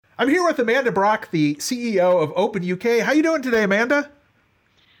I'm here with Amanda Brock, the CEO of OpenUK. How you doing today, Amanda?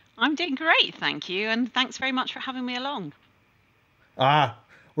 I'm doing great, thank you, and thanks very much for having me along.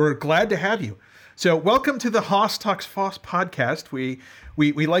 We're glad to have you. So welcome to the HOSS Talks FOSS podcast. We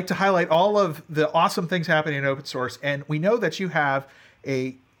like to highlight all of the awesome things happening in open source, and we know that you have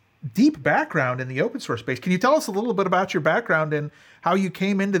a deep background in the open source space. Can you tell us a little bit about your background and how you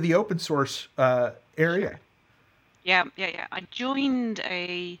came into the open source area? Yeah. I joined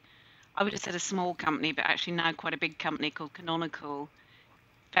I would have said a small company, but actually now quite a big company called Canonical,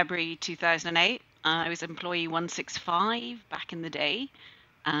 February 2008. I was employee 165 back in the day,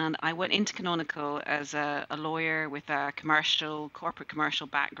 and I went into Canonical as a lawyer with a corporate commercial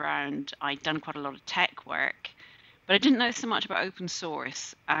background. I'd done quite a lot of tech work, but I didn't know so much about open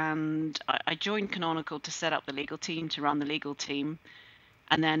source, and I joined Canonical to set up the legal team, to run the legal team,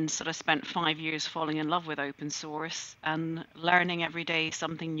 and then sort of spent 5 years falling in love with open source and learning every day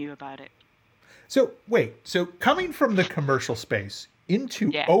something new about it. So coming from the commercial space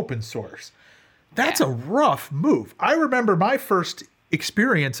into open source, that's a rough move. I remember my first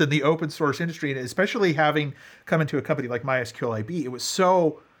experience in the open source industry, and especially having come into a company like MySQLIB, it was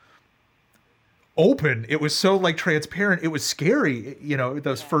so open. It was so transparent. It was scary,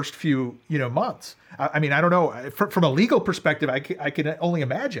 those first few, months. I mean, I don't know. From a legal perspective, I can only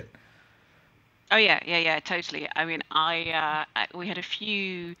imagine. Oh, yeah, totally. I mean, we had a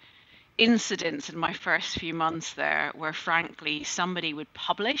few incidents in my first few months there where, frankly, somebody would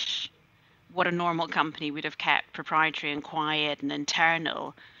publish what a normal company would have kept proprietary and quiet and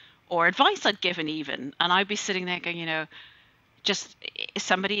internal, or advice I'd given even. And I'd be sitting there going, just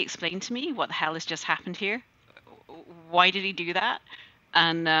somebody explain to me what the hell has just happened here. Why did he do that?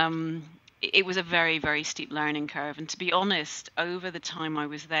 And it was a very, very steep learning curve. And to be honest, over the time I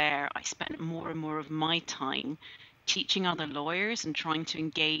was there, I spent more and more of my time teaching other lawyers and trying to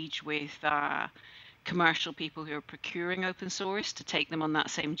engage with commercial people who are procuring open source, to take them on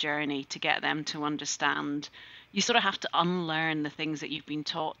that same journey, to get them to understand. You sort of have to unlearn the things that you've been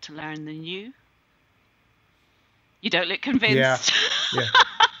taught to learn the new. You don't look convinced. Yeah.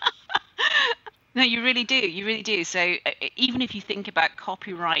 No, you really do. So even if you think about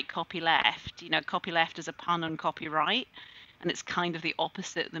copyright, copyleft, copyleft is a pun on copyright, and it's kind of the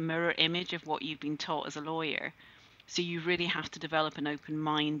opposite, the mirror image of what you've been taught as a lawyer. So you really have to develop an open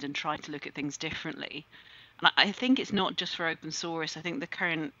mind and try to look at things differently. And I think it's not just for open source. I think the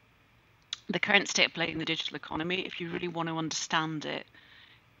current state of play in the digital economy, if you really want to understand it,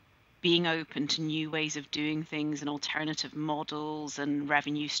 being open to new ways of doing things and alternative models and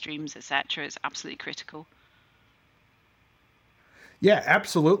revenue streams, etc., is absolutely critical. Yeah,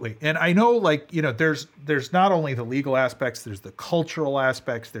 absolutely. And I know, there's not only the legal aspects, there's the cultural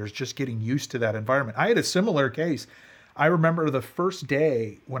aspects, there's just getting used to that environment. I had a similar case. I remember the first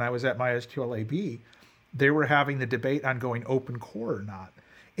day when I was at MySQLIB, they were having the debate on going open core or not.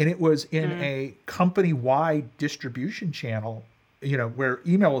 And it was in a company-wide distribution channel, where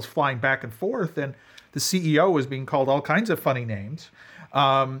email was flying back and forth, and the CEO was being called all kinds of funny names.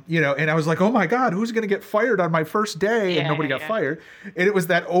 And I was like, oh my God, who's going to get fired on my first day? And nobody got fired. And it was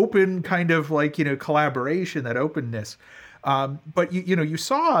that open kind of collaboration, that openness. But you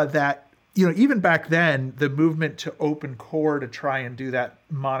saw that, even back then, the movement to open core to try and do that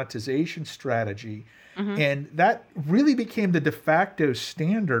monetization strategy. And that really became the de facto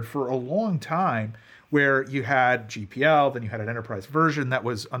standard for a long time, where you had GPL, then you had an enterprise version that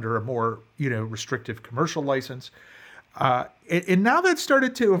was under a more, restrictive commercial license. And now that's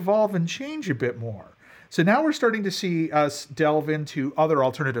started to evolve and change a bit more. So now we're starting to see us delve into other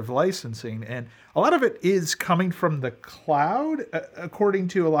alternative licensing. And a lot of it is coming from the cloud, according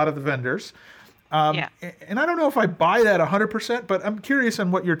to a lot of the vendors. And I don't know if I buy that 100%, but I'm curious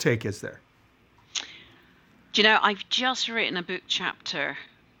on what your take is there. Do you know, I've just written a book chapter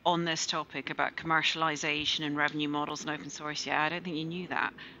on this topic about commercialization and revenue models and open source. Yeah, I don't think you knew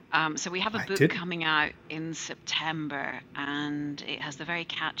that. So we have a book coming out in September, and it has the very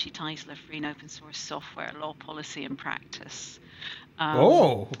catchy title of Free and Open Source Software, Law, Policy and Practice.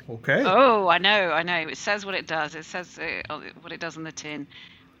 Okay. Oh, I know. It says what it does. It says what it does on the tin.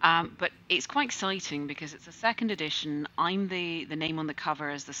 But it's quite exciting because it's a second edition. I'm the name on the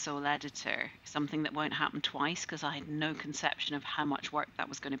cover as the sole editor, something that won't happen twice because I had no conception of how much work that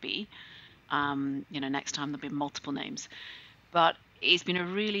was going to be. Next time there'll be multiple names. But it's been a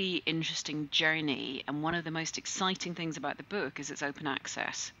really interesting journey, and one of the most exciting things about the book is it's open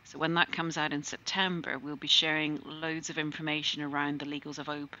access. So when that comes out in September, we'll be sharing loads of information around the legals of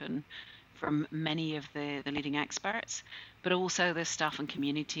open from many of the leading experts, but also there's stuff on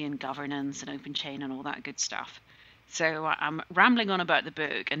community and governance and open chain and all that good stuff. So I'm rambling on about the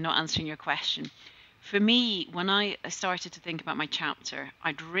book and not answering your question. For me, when I started to think about my chapter,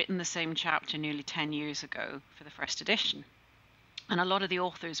 I'd written the same chapter nearly 10 years ago for the first edition. And a lot of the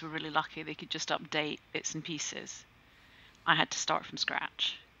authors were really lucky, they could just update bits and pieces. I had to start from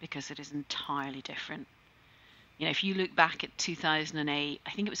scratch because it is entirely different. You know, if you look back at 2008, I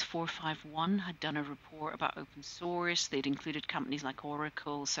think it was 451 had done a report about open source. They'd included companies like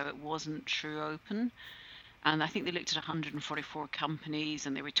Oracle, so it wasn't true open. And I think they looked at 144 companies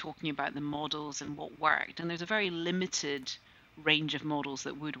and they were talking about the models and what worked. And there's a very limited range of models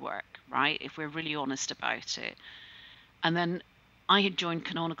that would work, right? If we're really honest about it. And then I had joined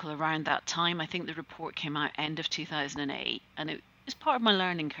Canonical around that time. I think the report came out end of 2008, and it was part of my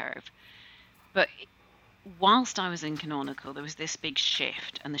learning curve. But whilst I was in Canonical, there was this big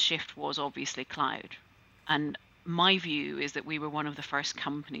shift, and the shift was obviously cloud. And my view is that we were one of the first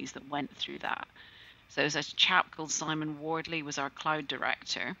companies that went through that. So there's a chap called Simon Wardley was our cloud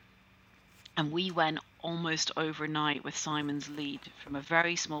director, and we went almost overnight with Simon's lead from a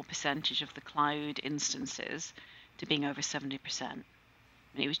very small percentage of the cloud instances to being over 70%. And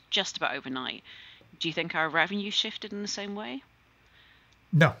it was just about overnight. Do you think our revenue shifted in the same way?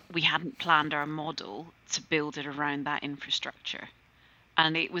 No. We hadn't planned our model to build it around that infrastructure.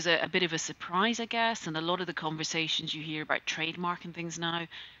 And it was a bit of a surprise, I guess. And a lot of the conversations you hear about trademark and things now,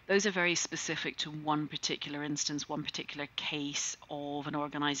 those are very specific to one particular instance, one particular case of an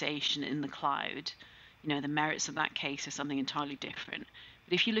organization in the cloud. You know, the merits of that case are something entirely different.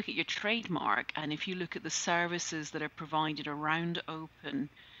 But if you look at your trademark and if you look at the services that are provided around open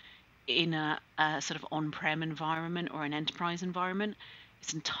in a sort of on-prem environment or an enterprise environment,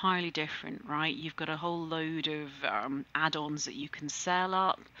 it's entirely different, right? You've got a whole load of add-ons that you can sell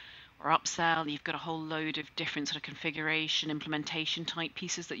up or upsell. You've got a whole load of different sort of configuration, implementation type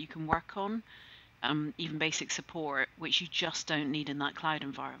pieces that you can work on, even basic support, which you just don't need in that cloud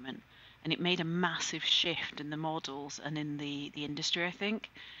environment. And it made a massive shift in the models and in the industry, I think.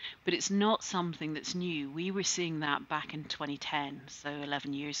 But it's not something that's new. We were seeing that back in 2010, so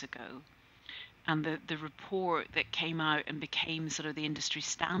 11 years ago. And the report that came out and became sort of the industry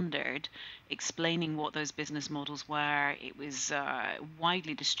standard, explaining what those business models were, it was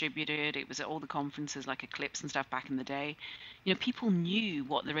widely distributed. It was at all the conferences like Eclipse and stuff back in the day. You know, people knew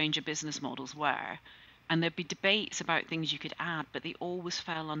what the range of business models were. And there'd be debates about things you could add, but they always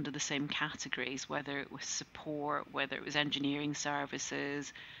fell under the same categories, whether it was support, whether it was engineering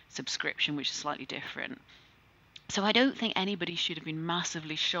services, subscription, which is slightly different. So I don't think anybody should have been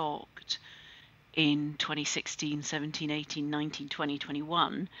massively shocked in 2016, 17, 18, 19, 20,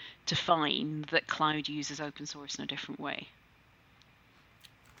 21 to find that cloud uses open source in a different way.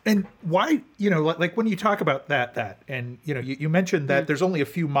 And why, you know, like when you talk about that, and, you know, you mentioned that there's only a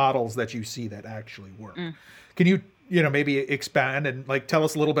few models that you see that actually work. Can you, you know, maybe expand and like tell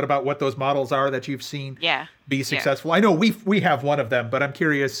us a little bit about what those models are that you've seen be successful? I know we have one of them, but I'm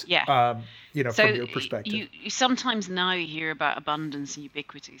curious, you know, so from your perspective. You sometimes now hear about abundance and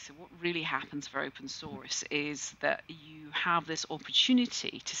ubiquity. So what really happens for open source is that you have this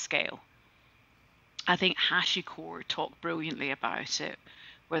opportunity to scale. I think HashiCorp talk brilliantly about it,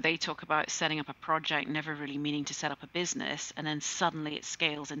 where they talk about setting up a project, never really meaning to set up a business, and then suddenly it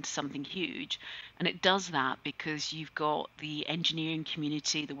scales into something huge. And it does that because you've got the engineering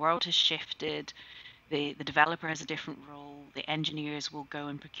community, the world has shifted, the developer has a different role, the engineers will go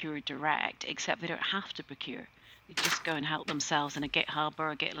and procure direct, except they don't have to procure. They just go and help themselves in a GitHub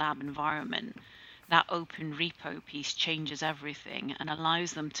or a GitLab environment. That open repo piece changes everything and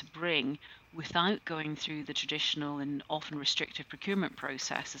allows them to bring, without going through the traditional and often restrictive procurement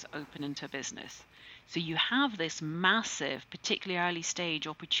processes, open into a business. So you have this massive, particularly early stage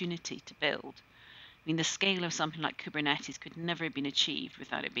opportunity to build. I mean, the scale of something like Kubernetes could never have been achieved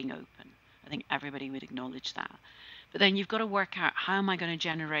without it being open. I think everybody would acknowledge that. But then you've got to work out, how am I going to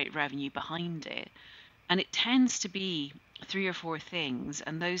generate revenue behind it? And it tends to be 3 or 4 things,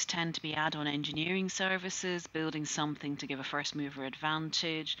 and those tend to be add-on engineering services, building something to give a first mover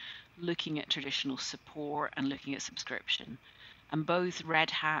advantage, looking at traditional support, and looking at subscription. And both Red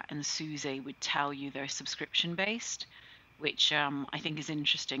Hat and SUSE would tell you they're subscription based, which I think is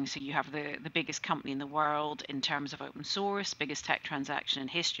interesting. So you have the biggest company in the world in terms of open source, biggest tech transaction in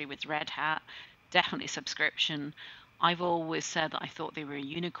history with Red Hat, definitely subscription. I've always said that I thought they were a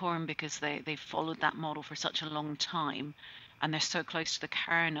unicorn because they followed that model for such a long time, and they're so close to the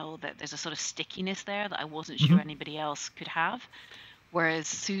kernel that there's a sort of stickiness there that I wasn't sure anybody else could have. Whereas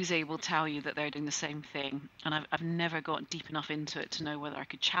SUSE will tell you that they're doing the same thing, and I've never got deep enough into it to know whether I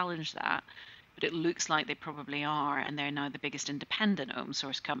could challenge that, but it looks like they probably are, and they're now the biggest independent open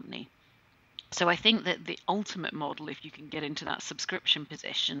source company. So I think that the ultimate model, if you can get into that subscription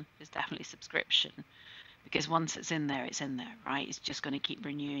position, is definitely subscription. Because once it's in there, right? It's just going to keep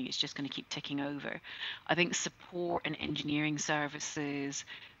renewing. It's just going to keep ticking over. I think support and engineering services,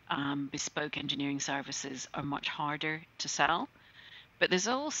 bespoke engineering services are much harder to sell. But there's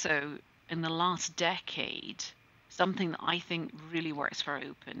also, in the last decade, something that I think really works for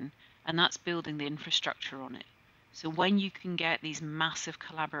open, and that's building the infrastructure on it. So when you can get these massive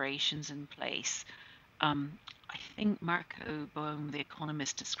collaborations in place, I think Marco Bohm, the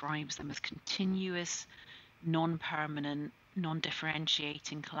economist, describes them as continuous, non-permanent,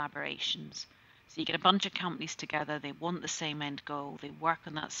 non-differentiating collaborations. So you get a bunch of companies together, they want the same end goal, they work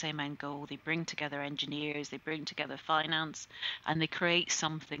on that same end goal, they bring together engineers, they bring together finance, and they create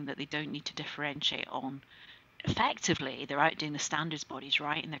something that they don't need to differentiate on. Effectively, they're outdoing the standards bodies,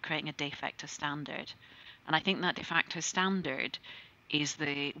 right? And they're creating a de facto standard. And I think that de facto standard is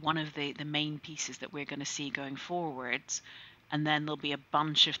one of the main pieces that we're going to see going forwards. And then there'll be a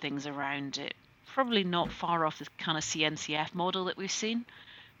bunch of things around it, probably not far off the kind of CNCF model that we've seen,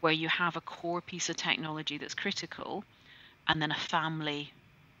 where you have a core piece of technology that's critical and then a family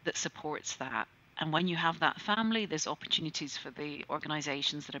that supports that. And when you have that family, there's opportunities for the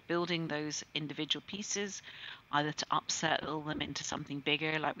organizations that are building those individual pieces, either to upsell them into something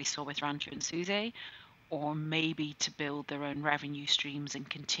bigger, like we saw with Rancho and Suze, or maybe to build their own revenue streams and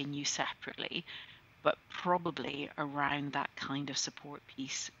continue separately, but probably around that kind of support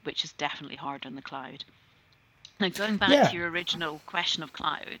piece, which is definitely hard on the cloud. Now, going back to your original question of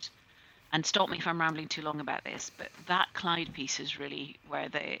cloud, and stop me if I'm rambling too long about this, but that cloud piece is really where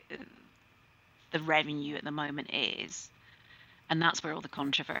the revenue at the moment is. And that's where all the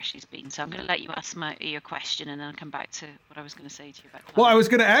controversy's been. So I'm going to let you ask your question, and then I'll come back to what I was going to say to you about cloud. Well, I was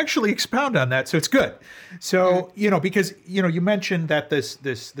going to actually expound on that, so it's good. So, because, you mentioned that this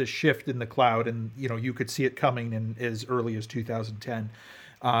shift in the cloud, and, you could see it coming in as early as 2010,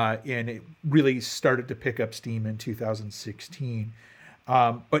 and it really started to pick up steam in 2016.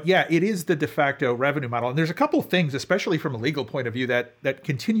 But yeah, it is the de facto revenue model. And there's a couple of things, especially from a legal point of view, that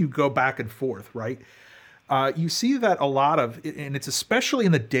continue to go back and forth, right? You see that a lot of, and it's especially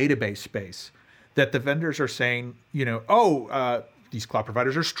in the database space, that the vendors are saying, these cloud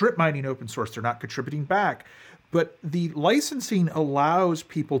providers are strip mining open source. They're not contributing back. But the licensing allows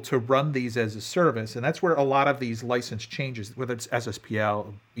people to run these as a service. And that's where a lot of these license changes, whether it's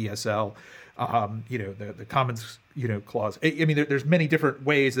SSPL, BSL, the commons, clause. I mean, there's many different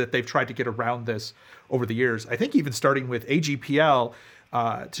ways that they've tried to get around this over the years. I think even starting with AGPL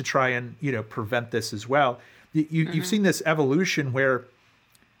to try and, prevent this as well. You've seen this evolution where,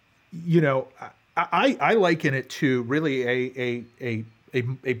 I liken it to really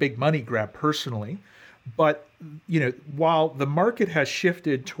a big money grab personally. But, while the market has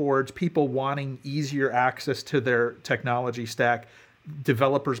shifted towards people wanting easier access to their technology stack,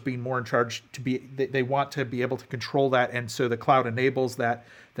 developers being more in charge, they want to be able to control that. And so the cloud enables that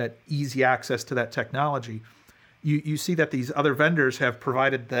easy access to that technology. You see that these other vendors have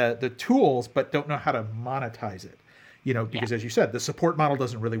provided the tools, but don't know how to monetize it. Because as you said, the support model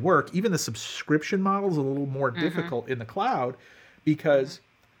doesn't really work. Even the subscription model is a little more difficult in the cloud because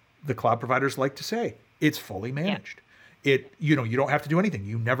the cloud providers like to say it's fully managed. You don't have to do anything.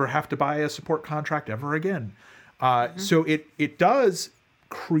 You never have to buy a support contract ever again. So it does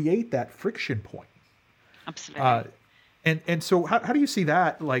create that friction point. Absolutely. And so how do you see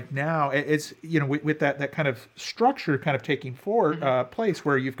that like now? It's with that kind of structure kind of taking place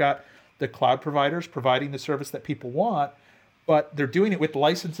where you've got the cloud providers providing the service that people want, but they're doing it with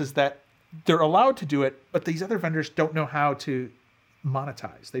licenses that they're allowed to do it, but these other vendors don't know how to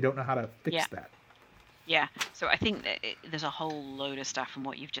monetize. They don't know how to fix that. Yeah. So I think that there's a whole load of stuff from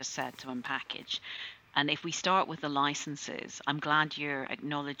what you've just said to unpackage. And if we start with the licenses, I'm glad you're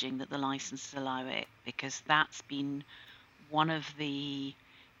acknowledging that the licenses allow it, because that's been one of the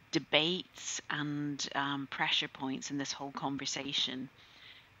debates and pressure points in this whole conversation.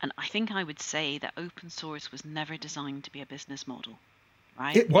 And I think I would say that open source was never designed to be a business model,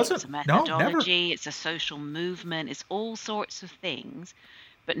 right? It wasn't. It's a methodology, no, never. It's a social movement, it's all sorts of things,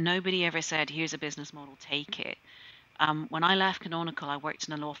 but nobody ever said, here's a business model, take it. When I left Canonical, I worked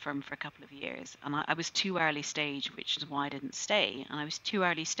in a law firm for a couple of years, and I was too early stage, which is why I didn't stay. And I was too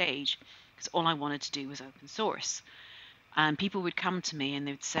early stage because all I wanted to do was open source. And people would come to me and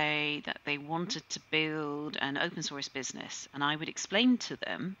they would say that they wanted to build an open source business. And I would explain to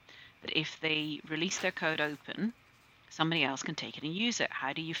them that if they release their code open, somebody else can take it and use it.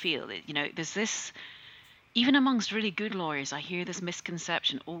 How do you feel? There's this, even amongst really good lawyers, I hear this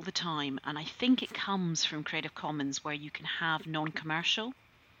misconception all the time. And I think it comes from Creative Commons, where you can have non-commercial.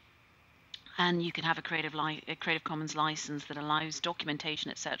 And you can have a Creative Commons license that allows documentation,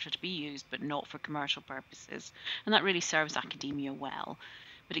 etc., to be used, but not for commercial purposes. And that really serves academia well.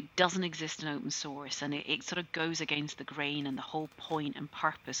 But it doesn't exist in open source, and it sort of goes against the grain and the whole point and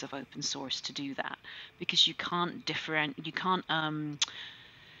purpose of open source to do that, because you can't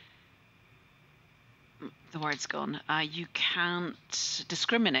the word's gone. You can't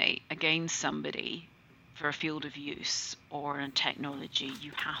discriminate against somebody for a field of use or a technology.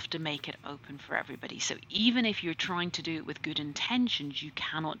 You have to make it open for everybody. So even if you're trying to do it with good intentions, you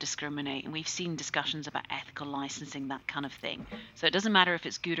cannot discriminate. And we've seen discussions about ethical licensing, that kind of thing. So it doesn't matter if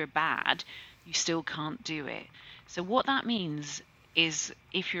it's good or bad, you still can't do it. So what that means is,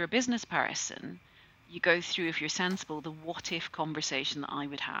 if you're a business person, you go through, if you're sensible, the what if conversation that I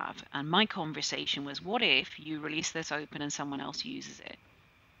would have. And my conversation was, what if you release this open and someone else uses it?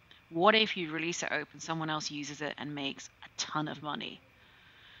 What if you release it open, someone else uses it and makes a ton of money?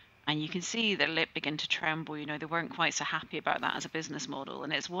 And you can see their lip begin to tremble. They weren't quite so happy about that as a business model.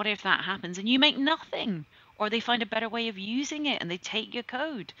 And it's, what if that happens and you make nothing? Or they find a better way of using it and they take your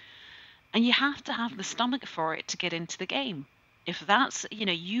code. And you have to have the stomach for it to get into the game. If that's,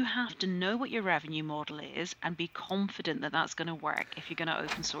 you have to know what your revenue model is and be confident that that's going to work if you're going to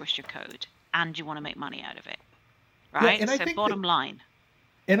open source your code and you want to make money out of it, right? Yeah, and I So think bottom line.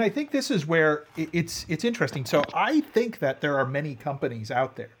 And I think this is where it's interesting. So I think that there are many companies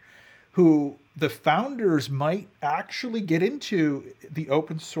out there who the founders might actually get into the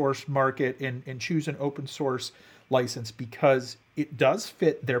open source market and choose an open source license because it does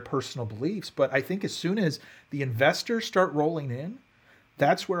fit their personal beliefs. But I think as soon as the investors start rolling in,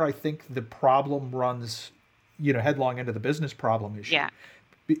 that's where I think the problem runs, headlong into the business problem issue. Yeah.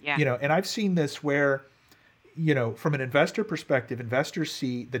 Yeah. And I've seen this where, from an investor perspective, investors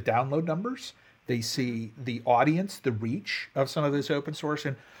see the download numbers, they see the audience, the reach of some of this open source,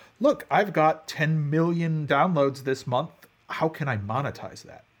 and look, I've got 10 million downloads this month. How can I monetize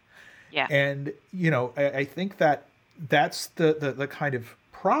that? Yeah. And, I think that that's the kind of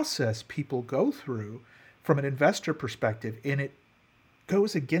process people go through from an investor perspective. And it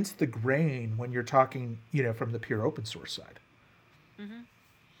goes against the grain when you're talking, from the pure open source side. Mm-hmm.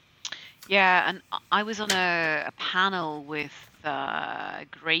 Yeah, and I was on a panel with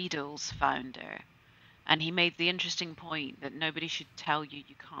Gradle's founder, and he made the interesting point that nobody should tell you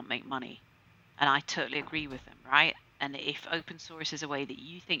you can't make money. And I totally agree with him, right? And if open source is a way that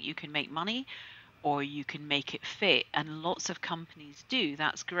you think you can make money or you can make it fit, and lots of companies do,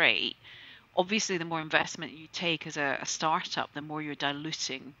 that's great. Obviously, the more investment you take as a startup, the more you're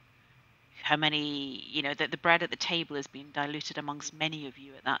diluting how many, the bread at the table is being diluted amongst many of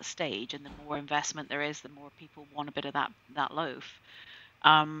you at that stage. And the more investment there is, the more people want a bit of that loaf.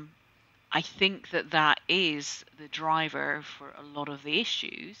 I think that is the driver for a lot of the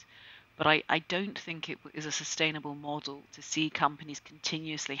issues. But I don't think it is a sustainable model to see companies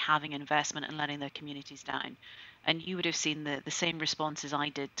continuously having investment and letting their communities down. And you would have seen the same responses I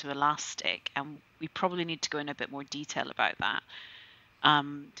did to Elastic. And we probably need to go in a bit more detail about that.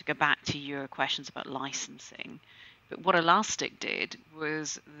 To go back to your questions about licensing. But what Elastic did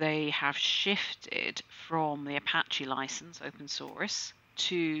was they have shifted from the Apache license, open source,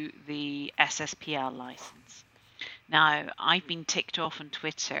 to the SSPL license. Now, I've been ticked off on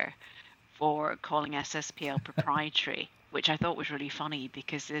Twitter for calling SSPL proprietary, which I thought was really funny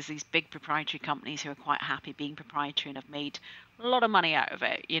because there's these big proprietary companies who are quite happy being proprietary and have made a lot of money out of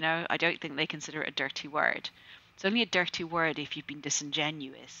it. I don't think they consider it a dirty word. It's only a dirty word if you've been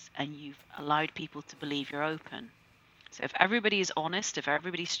disingenuous and you've allowed people to believe you're open. So if everybody is honest, if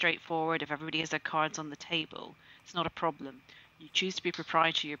everybody's straightforward, if everybody has their cards on the table, it's not a problem. You choose to be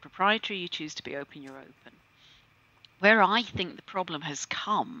proprietary, you're proprietary. You choose to be open, you're open. Where I think the problem has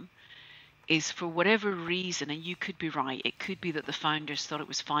come is, for whatever reason, and you could be right, it could be that the founders thought it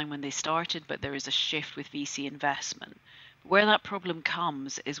was fine when they started, but there is a shift with VC investment. Where that problem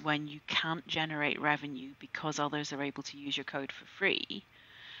comes is when you can't generate revenue because others are able to use your code for free.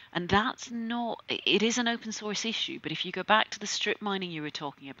 And that's not, it is an open source issue, but if you go back to the strip mining you were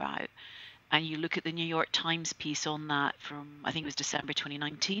talking about, and you look at the New York Times piece on that from, I think it was December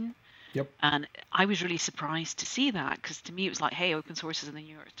 2019. Yep. And I was really surprised to see that, because to me it was like, hey, open source is in the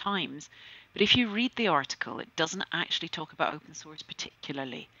New York Times. But if you read the article, it doesn't actually talk about open source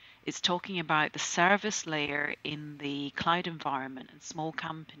particularly. It's talking about the service layer in the cloud environment and small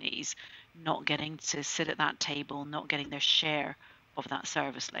companies not getting to sit at that table, not getting their share of that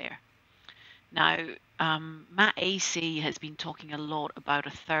service layer. Now, Matt AC has been talking a lot about a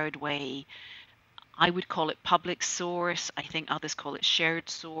third way. I would call it public source. I think others call it shared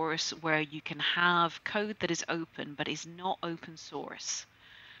source, where you can have code that is open but is not open source.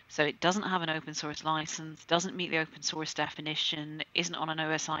 So it doesn't have an open source license, doesn't meet the open source definition, isn't on an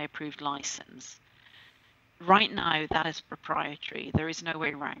OSI approved license. Right now, that is proprietary. There is no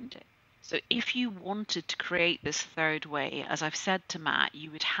way around it. So if you wanted to create this third way, as I've said to Matt, you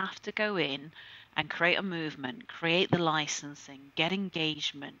would have to go in and create a movement, create the licensing, get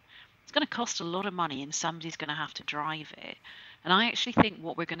engagement. It's going to cost a lot of money and somebody's going to have to drive it. And I actually think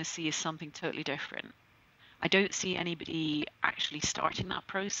what we're going to see is something totally different. I don't see anybody actually starting that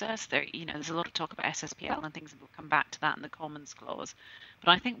process. There's a lot of talk about SSPL and things, and we'll come back to that in the Commons Clause.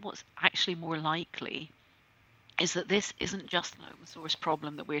 But I think what's actually more likely is that this isn't just an open source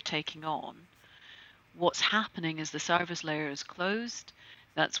problem that we're taking on. What's happening is the service layer is closed.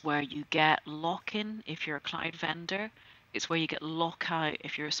 That's where you get lock-in if you're a cloud vendor. It's where you get lockout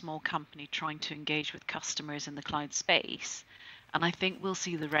if you're a small company trying to engage with customers in the cloud space. And I think we'll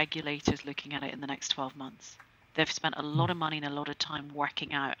see the regulators looking at it in the next 12 months. They've spent a lot of money and a lot of time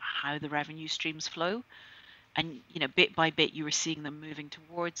working out how the revenue streams flow. And bit by bit, you were seeing them moving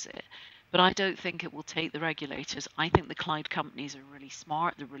towards it. But I don't think it will take the regulators. I think the cloud companies are really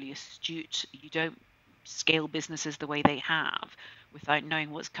smart. They're really astute. You don't scale businesses the way they have without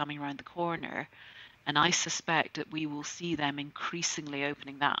knowing what's coming around the corner. And I suspect that we will see them increasingly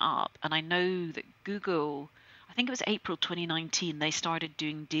opening that up. And I know that Google, I think it was April 2019, they started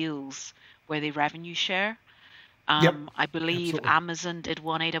doing deals where they revenue share. Yep, I believe absolutely. Amazon did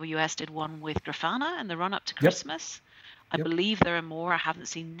one, AWS did one with Grafana in the run up to Christmas. I believe there are more. I haven't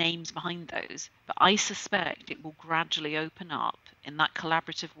seen names behind those, but I suspect it will gradually open up in that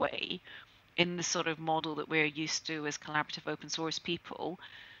collaborative way, in the sort of model that we're used to as collaborative open source people,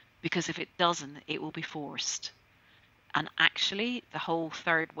 because if it doesn't, it will be forced. And actually, the whole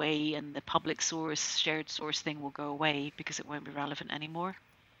third way and the public source, shared source thing will go away because it won't be relevant anymore.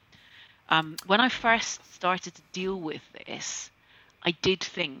 When I first started to deal with this, I did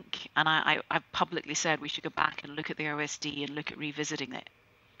think, and I publicly said we should go back and look at the OSD and look at revisiting it.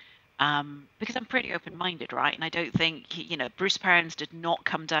 Because I'm pretty open-minded, right? And I don't think, Bruce Perens did not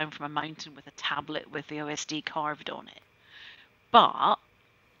come down from a mountain with a tablet with the OSD carved on it. But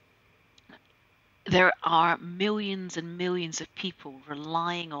there are millions and millions of people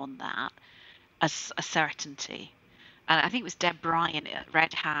relying on that as a certainty. And I think it was Deb Bryant at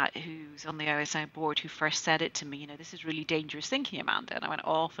Red Hat, who's on the OSI board, who first said it to me, this is really dangerous thinking, Amanda. And I went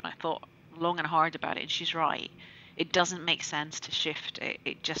off and I thought long and hard about it. And she's right. It doesn't make sense to shift it.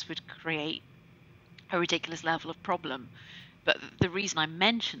 It just would create a ridiculous level of problem. But the reason I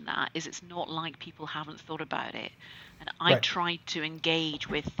mention that is it's not like people haven't thought about it. And I tried to engage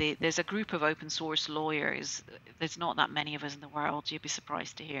with there's a group of open source lawyers. There's not that many of us in the world, you'd be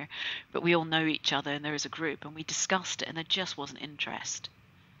surprised to hear. But we all know each other and there is a group and we discussed it and there just wasn't interest.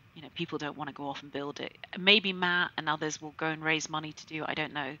 People don't want to go off and build it. Maybe Matt and others will go and raise money to do it, I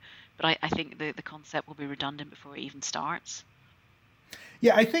don't know. But I think the concept will be redundant before it even starts.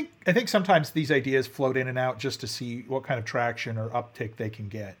 Yeah, I think sometimes these ideas float in and out just to see what kind of traction or uptick they can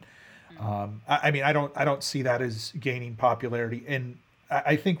get. I don't see that as gaining popularity, and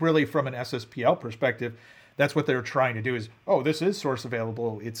I think really from an SSPL perspective, that's what they're trying to do. Is this is source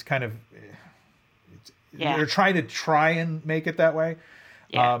available. It's kind of they're trying and make it that way.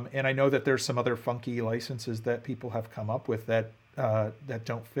 Yeah. And I know that there's some other funky licenses that people have come up with that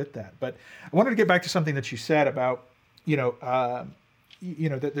don't fit that. But I wanted to get back to something that you said about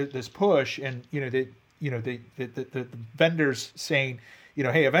this push and the vendors saying,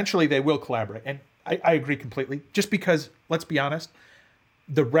 hey, eventually they will collaborate. And I agree completely, just because, let's be honest,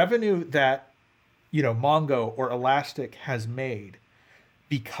 the revenue that, Mongo or Elastic has made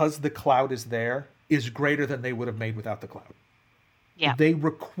because the cloud is there is greater than they would have made without the cloud. Yeah. They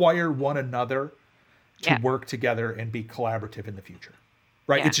require one another to work together and be collaborative in the future,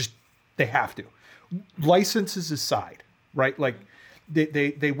 right? Yeah. It's just, they have to. Licenses aside, right? Like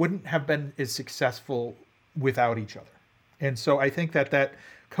they wouldn't have been as successful without each other. And so I think that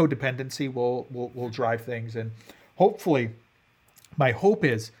codependency will drive things. And hopefully, my hope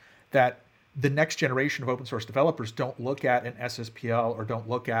is that the next generation of open source developers don't look at an SSPL or don't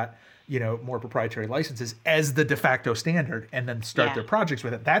look at more proprietary licenses as the de facto standard and then start their projects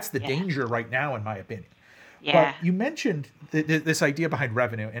with it. That's the danger right now, in my opinion. Yeah. But you mentioned this idea behind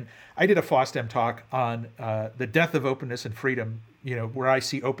revenue, and I did a FOSDEM talk on the death of openness and freedom, where I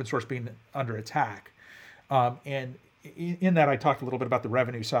see open source being under attack. And in that, I talked a little bit about the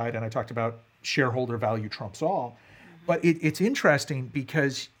revenue side, and I talked about shareholder value trumps all. But it's interesting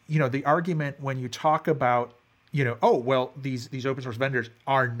because, the argument when you talk about, these open source vendors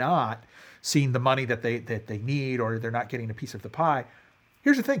are not seeing the money that they need, or they're not getting a piece of the pie.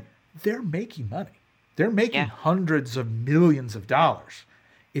 Here's the thing. They're making money. They're making hundreds of millions of dollars.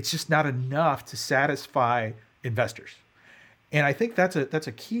 It's just not enough to satisfy investors. And I think that's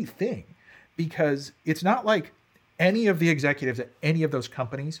a key thing, because it's not like any of the executives at any of those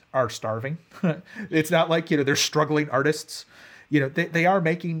companies are starving. It's not like, they're struggling artists. They are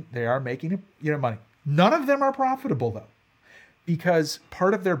making money. None of them are profitable though, because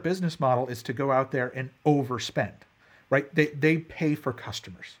part of their business model is to go out there and overspend, right? They pay for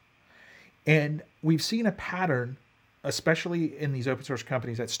customers. And we've seen a pattern, especially in these open source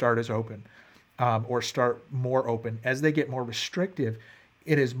companies that start as open, or start more open. As they get more restrictive,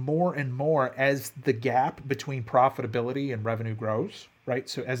 it is more and more as the gap between profitability and revenue grows, right?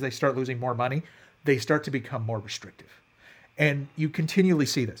 So as they start losing more money, they start to become more restrictive. And you continually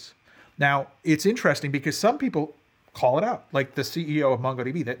see this. Now, it's interesting because some people call it out, like the CEO of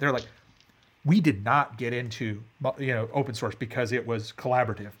MongoDB. They're like, we did not get into open source because it was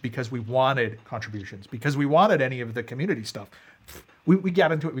collaborative, because we wanted contributions, because we wanted any of the community stuff. We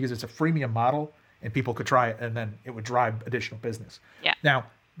got into it because it's a freemium model and people could try it, and then it would drive additional business. Yeah. Now,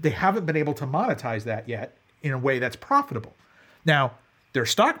 they haven't been able to monetize that yet in a way that's profitable. Now, their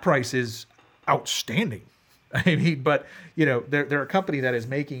stock price is outstanding. I mean, but they're a company that is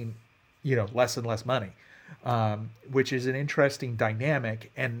making less and less money, which is an interesting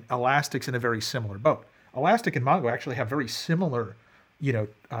dynamic. And Elastic's in a very similar boat. Elastic and Mongo actually have very similar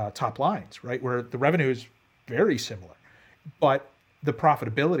top lines, right? Where the revenue is very similar, but the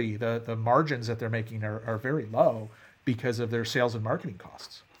profitability, the margins that they're making are very low because of their sales and marketing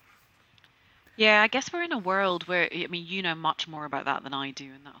costs. Yeah, I guess we're in a world where, I mean, you know much more about that than I do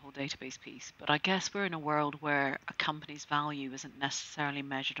in that whole database piece, but I guess we're in a world where a company's value isn't necessarily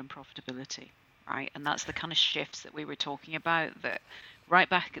measured on profitability, right? And that's the kind of shifts that we were talking about, that right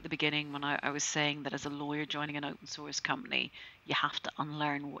back at the beginning when I was saying that as a lawyer joining an open source company, you have to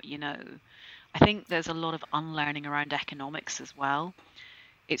unlearn what you know. I think there's a lot of unlearning around economics as well.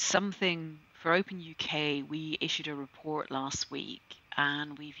 It's something for OpenUK, we issued a report last week,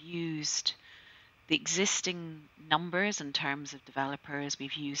 and we've used the existing numbers in terms of developers.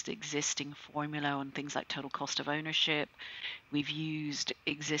 We've used the existing formula on things like total cost of ownership. We've used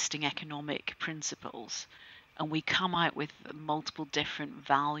existing economic principles, and we come out with multiple different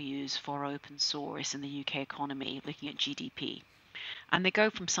values for open source in the UK economy, looking at GDP. And they go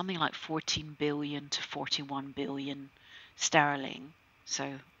from something like 14 billion to 41 billion sterling. So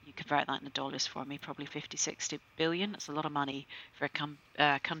you convert that into dollars for me, probably 50, 60 billion. That's a lot of money for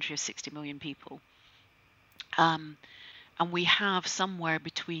a country of 60 million people. And we have somewhere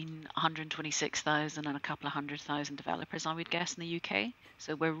between 126,000 and a couple of 100,000 developers, I would guess, in the UK.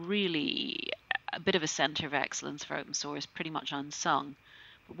 So we're really a bit of a center of excellence for open source, pretty much unsung.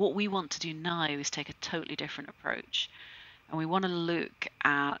 But what we want to do now is take a totally different approach. And we want to look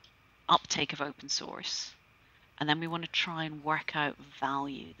at uptake of open source. And then we want to try and work out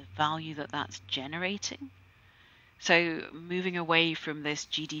value, the value that that's generating. So moving away from this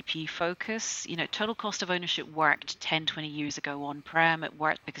GDP focus, total cost of ownership worked 10, 20 years ago on-prem. It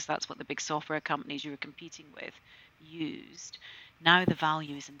worked because that's what the big software companies you were competing with used. Now the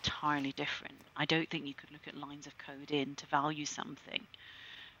value is entirely different. I don't think you could look at lines of code in to value something.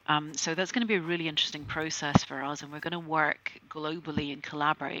 So that's going to be a really interesting process for us, and we're going to work globally and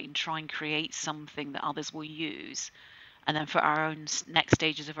collaborate and try and create something that others will use. And then for our own next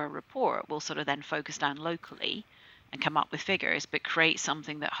stages of our report, we'll sort of then focus down locally and come up with figures, but create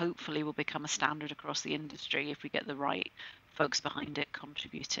something that hopefully will become a standard across the industry if we get the right folks behind it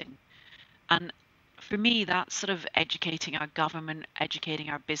contributing. And for me, that's sort of educating our government, educating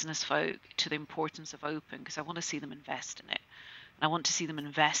our business folk to the importance of open, because I want to see them invest in it. I want to see them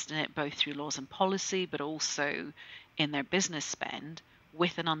invest in it both through laws and policy, but also in their business spend,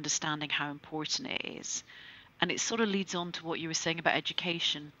 with an understanding how important it is. And it sort of leads on to what you were saying about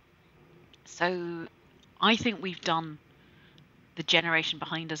education. So I think we've done the generation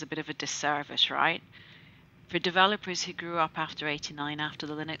behind us a bit of a disservice, right? For developers who grew up after 89, after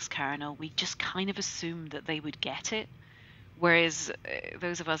the Linux kernel, we just kind of assumed that they would get it. Whereas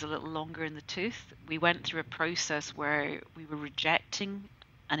those of us a little longer in the tooth, we went through a process where we were rejecting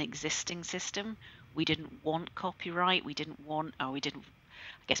an existing system. We didn't want copyright. I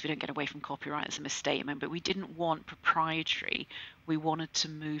guess we don't get away from copyright as a misstatement, but we didn't want proprietary. We wanted to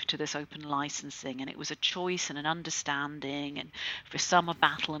move to this open licensing, and it was a choice and an understanding, and for some a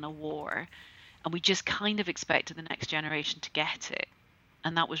battle and a war. And we just kind of expected the next generation to get it.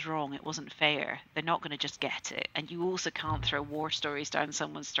 And that was wrong. It wasn't fair. They're not going to just get it. And you also can't throw war stories down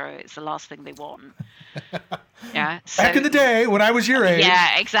someone's throat. It's the last thing they want. Yeah. So, back in the day when I was your age.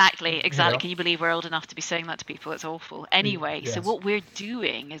 Yeah, exactly. Can you believe we're old enough to be saying that to people? It's awful. Anyway, yes. So what we're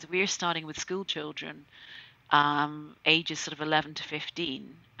doing is we're starting with school children. ages sort of 11 to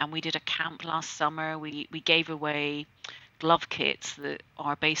 15. And we did a camp last summer. We gave away glove kits that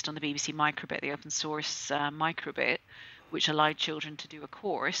are based on the BBC microbit, the open source microbit, which allowed children to do a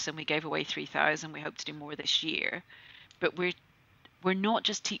course. And we gave away 3,000. We hope to do more this year. But we're not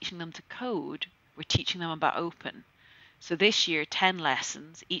just teaching them to code, we're teaching them about open. So this year, 10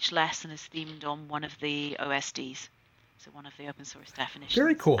 lessons. Each lesson is themed on one of the OSDs, so one of the open source definitions.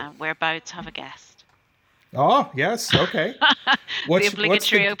 Very cool. And we're about to have a guest. Oh, yes. Okay. The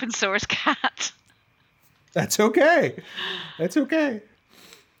obligatory open source cat. That's okay. That's okay.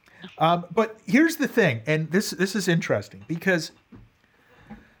 But here's the thing, and this is interesting because,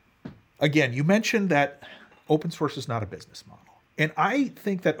 again, you mentioned that open source is not a business model. And I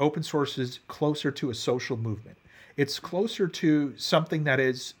think that open source is closer to a social movement. It's closer to something that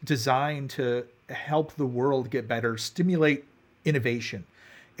is designed to help the world get better, stimulate innovation.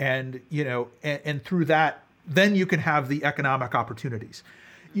 And, and through that, then you can have the economic opportunities.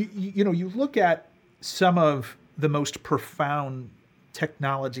 You look at some of the most profound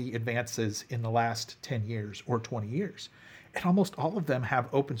technology advances in the last 10 years or 20 years, and almost all of them have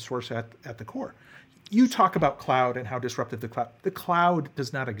open source at the core. You talk about cloud and how disruptive the cloud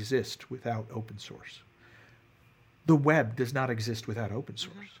does not exist without open source. The web does not exist without open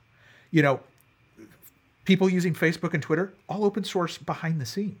source. People using Facebook and Twitter, all open source behind the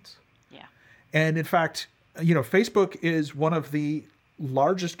scenes. Yeah. And in fact, Facebook is one of the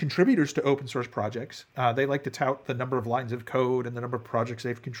largest contributors to open source projects. They like to tout the number of lines of code and the number of projects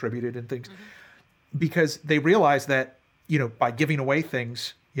they've contributed and things, because they realize that, by giving away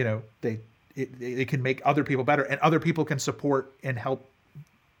things, it can make other people better, and other people can support and help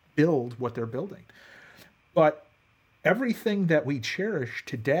build what they're building. But everything that we cherish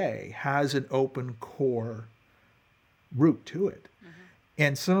today has an open core root to it.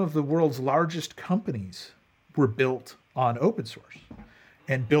 And some of the world's largest companies were built on open source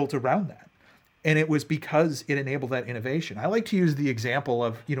and built around that. And it was because it enabled that innovation. I like to use the example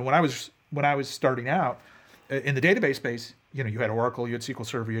of, when I was starting out in the database space, you had Oracle, you had SQL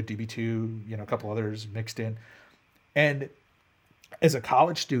Server, you had DB2, a couple others mixed in. And as a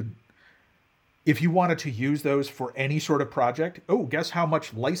college student, if you wanted to use those for any sort of project, guess how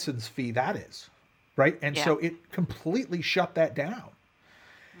much license fee that is, right? And so it completely shut that down.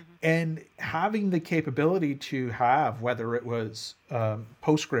 And having the capability to have, whether it was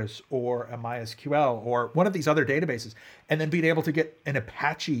Postgres or a MySQL or one of these other databases, and then being able to get an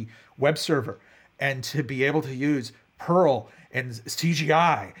Apache web server and to be able to use Perl and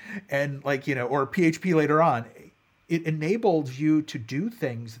CGI and or PHP later on, it enabled you to do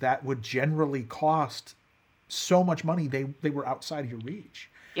things that would generally cost so much money they were outside of your reach.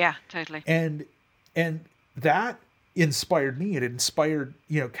 Yeah, totally. And that inspired me. It inspired,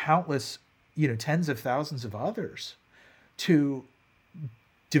 countless, tens of thousands of others to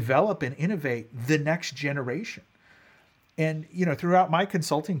develop and innovate the next generation. And, throughout my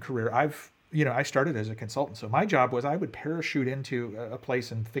consulting career, I started as a consultant. So my job was I would parachute into a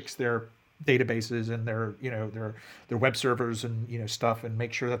place and fix their databases and their web servers and, stuff, and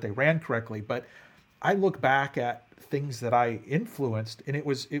make sure that they ran correctly. But I look back at things that I influenced, and it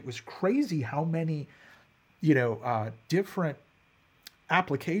was crazy how many different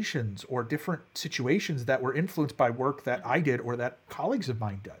applications or different situations that were influenced by work that I did or that colleagues of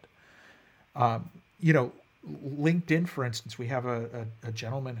mine did. LinkedIn, for instance, we have a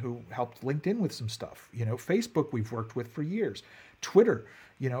gentleman who helped LinkedIn with some stuff. Facebook we've worked with for years. Twitter,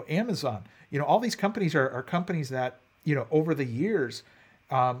 Amazon, all these companies are companies that, over the years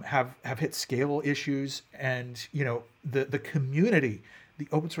have hit scale issues, and, the community, the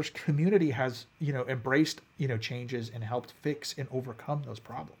open source community has, embraced, changes and helped fix and overcome those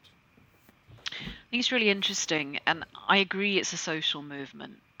problems. I think it's really interesting, and I agree it's a social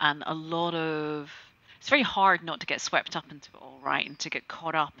movement, and it's very hard not to get swept up into it all, right, and to get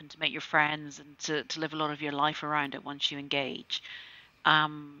caught up and to make your friends and to live a lot of your life around it once you engage.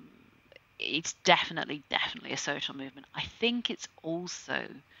 It's definitely a social movement. I think it's also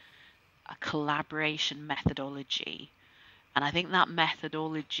a collaboration methodology. And I think that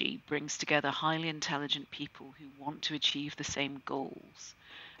methodology brings together highly intelligent people who want to achieve the same goals.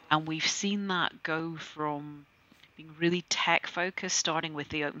 And we've seen that go from being really tech focused, starting with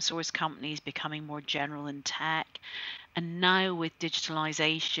the open source companies, becoming more general in tech. And now with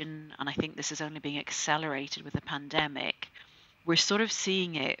digitalization, and I think this is only being accelerated with the pandemic, we're sort of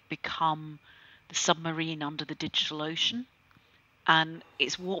seeing it become the submarine under the digital ocean. And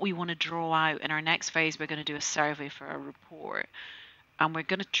it's what we want to draw out in our next phase. We're going to do a survey for a report And we're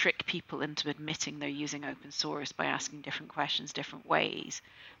going to trick people into admitting they're using open source by asking different questions different ways,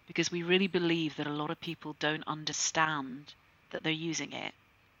 because we really believe that a lot of people don't understand that they're using it,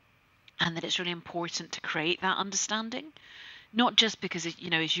 and that it's really important to create that understanding. Not just because, as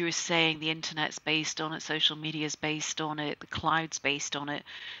you were saying, the internet's based on it, social media's based on it, the cloud's based on it.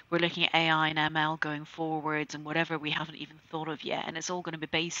 We're looking at AI and ML going forwards and whatever we haven't even thought of yet, and it's all going to be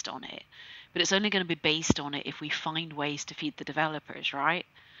based on it. But it's only going to be based on it if we find ways to feed the developers, right?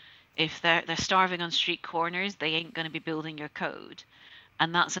 If they're starving on street corners, they ain't going to be building your code.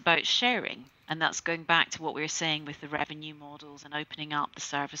 And that's about sharing. And that's going back to what we were saying with the revenue models and opening up the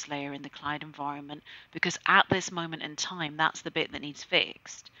service layer in the cloud environment, because at this moment in time, that's the bit that needs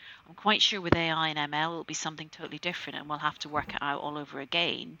fixed. I'm quite sure with AI and ML, it'll be something totally different and we'll have to work it out all over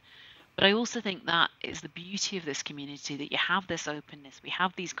again. But I also think that is the beauty of this community, that you have this openness, we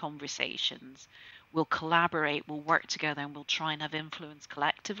have these conversations, we'll collaborate, we'll work together, and we'll try and have influence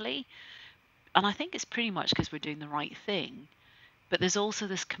collectively. And I think it's pretty much because we're doing the right thing. But there's also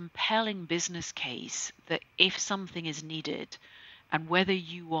this compelling business case that if something is needed, and whether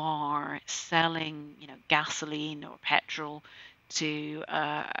you are selling, gasoline or petrol to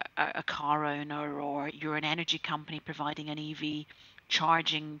a car owner, or you're an energy company providing an EV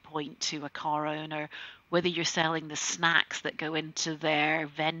charging point to a car owner, whether you're selling the snacks that go into their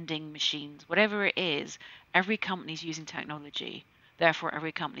vending machines, whatever it is, every company's using technology. Therefore,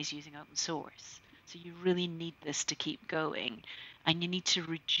 every company's using open source. So you really need this to keep going. And you need to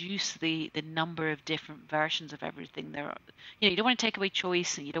reduce the number of different versions of everything there are. You don't want to take away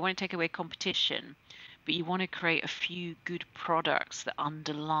choice and you don't want to take away competition, but you want to create a few good products that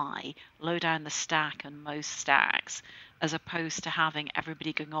underlie, low down the stack on most stacks, as opposed to having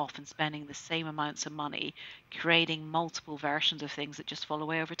everybody going off and spending the same amounts of money, creating multiple versions of things that just fall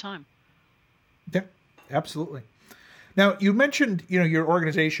away over time. Yeah, absolutely. Now, you mentioned, your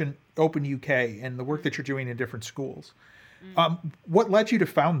organization, OpenUK, and the work that you're doing in different schools. What led you to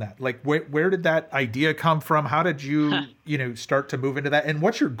found that? Like, where did that idea come from? How did you, start to move into that? And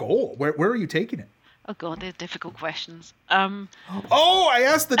what's your goal? Where are you taking it? Oh God, they're difficult questions. I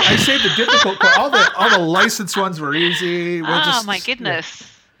saved the difficult. All the licensed ones were easy. My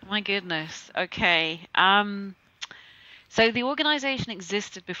goodness, my goodness. Okay. So the organization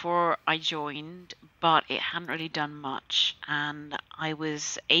existed before I joined, but it hadn't really done much, and I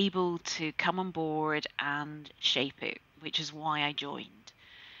was able to come on board and shape it, which is why I joined.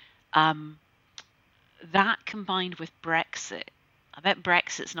 That combined with Brexit, I bet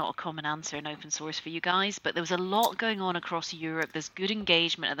Brexit's not a common answer in open source for you guys, but there was a lot going on across Europe. There's good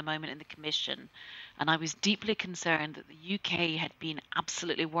engagement at the moment in the Commission, and I was deeply concerned that the UK had been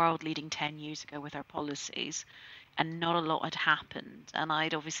absolutely world leading 10 years ago with our policies, and not a lot had happened. And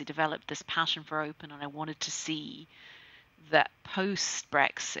I'd obviously developed this passion for open, and I wanted to see that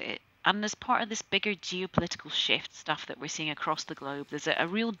post-Brexit, and as part of this bigger geopolitical shift stuff that we're seeing across the globe, there's a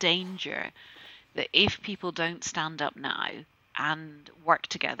real danger that if people don't stand up now and work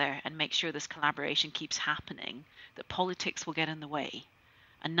together and make sure this collaboration keeps happening, that politics will get in the way.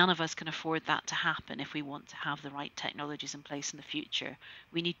 And none of us can afford that to happen if we want to have the right technologies in place in the future.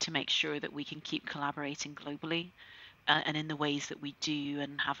 We need to make sure that we can keep collaborating globally and in the ways that we do,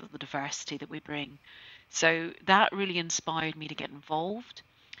 and have the diversity that we bring. So that really inspired me to get involved.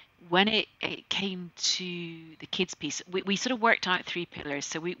 When it came to the kids piece, we sort of worked out 3 pillars.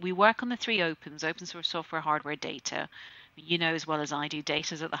 So we work on the 3 opens: open source software, hardware, data. As well as I do,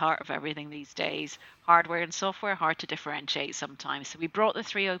 data's at the heart of everything these days. Hardware and software, hard to differentiate sometimes. So we brought the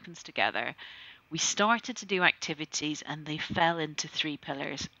 3 opens together. We started to do activities and they fell into 3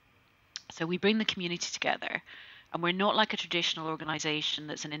 pillars. So we bring the community together, and we're not like a traditional organization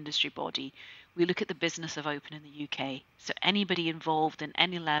that's an industry body. We look at the business of open in the UK. So anybody involved in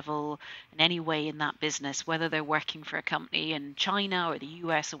any level, in any way in that business, whether they're working for a company in China or the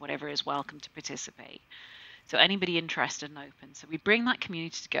US or whatever, is welcome to participate. So anybody interested in open. So we bring that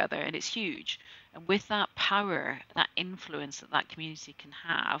community together, and it's huge. And with that power, that influence that community can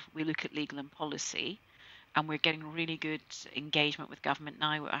have, we look at legal and policy, and we're getting really good engagement with government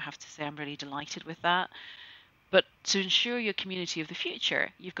now. I have to say I'm really delighted with that. But to ensure your community of the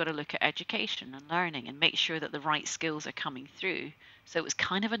future, you've got to look at education and learning and make sure that the right skills are coming through. So it was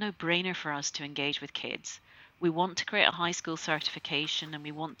kind of a no-brainer for us to engage with kids. We want to create a high school certification, and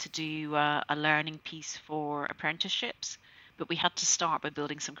we want to do a learning piece for apprenticeships, but we had to start by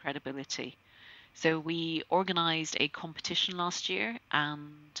building some credibility. So we organized a competition last year,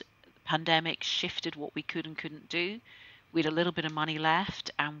 and the pandemic shifted what we could and couldn't do. We had a little bit of money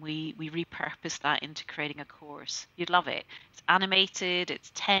left, and we repurposed that into creating a course. You'd love it. It's animated,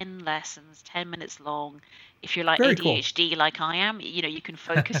 it's 10 lessons, 10 minutes long. If you're like Very cool. ADHD like I am, you can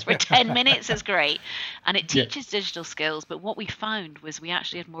focus for 10 minutes. It's great. And it Yeah. teaches digital skills. But what we found was we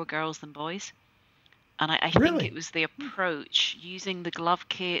actually had more girls than boys. And I think it Really? was the approach using the glove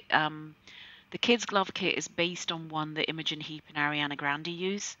kit. The kids' glove kit is based on one that Imogen Heap and Ariana Grande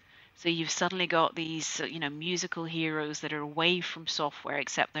use. So you've suddenly got these, musical heroes that are away from software,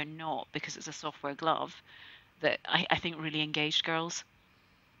 except they're not because it's a software glove that I think really engaged girls.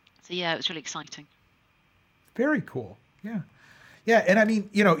 So yeah, it was really exciting. Very cool. Yeah. Yeah, and I mean,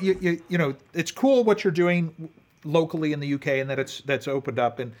 it's cool what you're doing locally in the UK, and that that's opened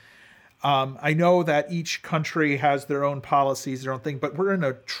up. And I know that each country has their own policies, their own thing, but we're in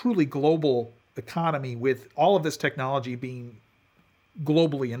a truly global economy with all of this technology being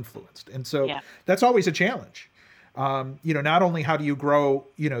globally influenced, and so Yeah, that's always a challenge. Not only how do you grow,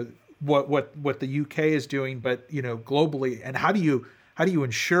 what the UK is doing, but globally, and how do you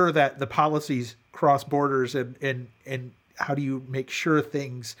ensure that the policies cross borders, and how do you make sure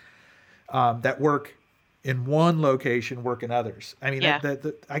things that work in one location work in others? I mean, yeah,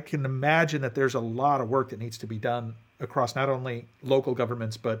 I can imagine that there's a lot of work that needs to be done across not only local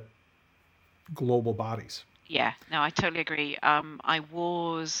governments but global bodies. yeah. No, I totally agree. I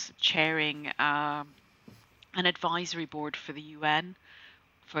was chairing an advisory board for the UN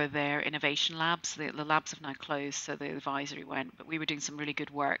for their innovation labs. The labs have now closed, so the advisory went, but we were doing some really good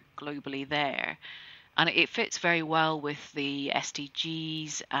work globally there. And it fits very well with the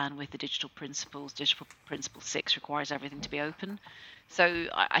SDGs and with the digital principles. Digital Principle 6 requires everything to be open. So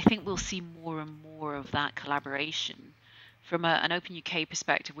I think we'll see more and more of that collaboration. From an Open UK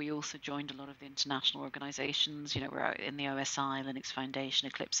perspective, we also joined a lot of the international organizations. We're out in the OSI, Linux Foundation,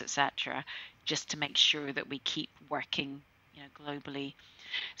 Eclipse, etc., just to make sure that we keep working, globally.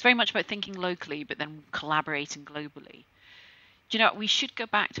 It's very much about thinking locally, but then collaborating globally. We should go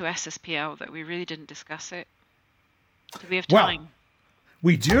back to SSPL, that we really didn't discuss it. Do we have Well, time?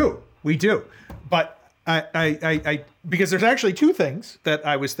 we do, but I because there's actually two things that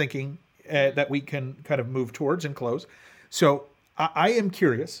I was thinking that we can kind of move towards and close. So I am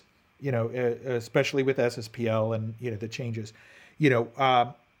curious, especially with SSPL and the changes,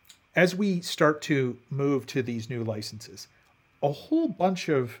 as we start to move to these new licenses, a whole bunch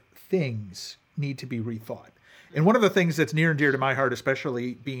of things need to be rethought. And one of the things that's near and dear to my heart,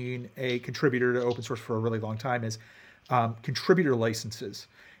 especially being a contributor to open source for a really long time, is contributor licenses.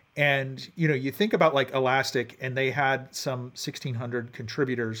 And you think about like Elastic, and they had some 1,600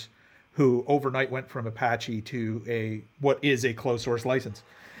 contributors who overnight went from Apache to what is a closed source license.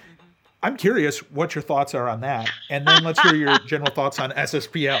 I'm curious what your thoughts are on that, and then let's hear your general thoughts on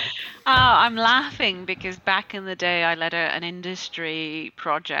SSPL. I'm laughing because back in the day, I led an industry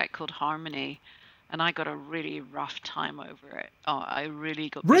project called Harmony, and I got a really rough time over it. Oh, I really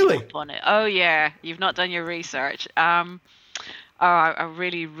got beat Really? up on it. Oh yeah, you've not done your research. I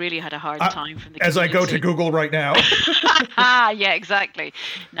really, really had a hard time from the As I go to community. Google right now. Yeah, exactly.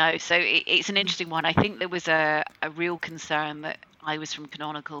 No, so it's an interesting one. I think there was a real concern that I was from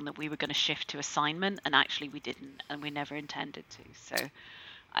Canonical and that we were going to shift to assignment, and actually we didn't, and we never intended to. So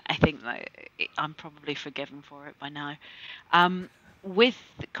I think that I'm probably forgiven for it by now. With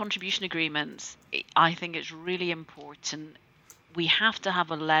contribution agreements, I think it's really important. We have to have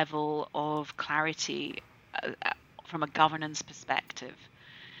a level of clarity from a governance perspective.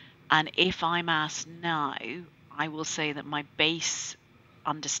 And if I'm asked now, I will say that my base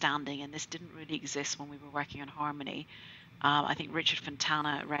understanding, and this didn't really exist when we were working on Harmony, I think Richard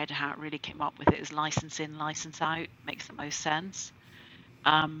Fontana at Red Hat really came up with it as license in, license out, makes the most sense.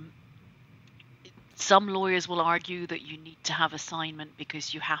 Some lawyers will argue that you need to have assignment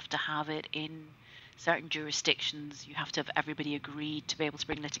because you have to have it in certain jurisdictions. You have to have everybody agreed to be able to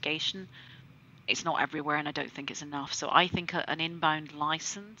bring litigation. It's not everywhere, and I don't think it's enough. So I think an inbound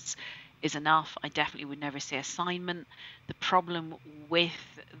license is enough. I definitely would never say assignment. The problem with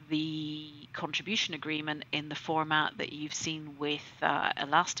the contribution agreement in the format that you've seen with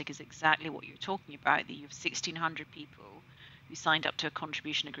Elastic is exactly what you're talking about, that you have 1,600 people who signed up to a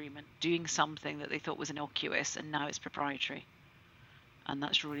contribution agreement doing something that they thought was innocuous, and now it's proprietary. And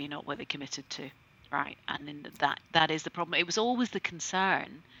that's really not what they committed to, right? And then that is the problem. It was always the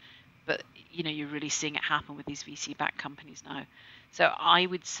concern, but you're really seeing it happen with these VC-backed companies now. So I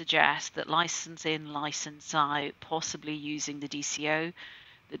would suggest that license in, license out, possibly using the DCO,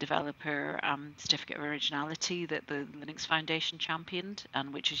 the developer certificate of originality that the Linux Foundation championed,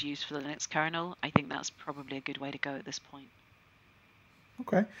 and which is used for the Linux kernel. I think that's probably a good way to go at this point.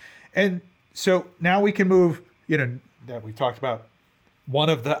 Okay. And so now we can move that we talked about one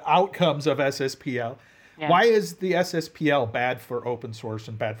of the outcomes of SSPL. Yeah. Why is the SSPL bad for open source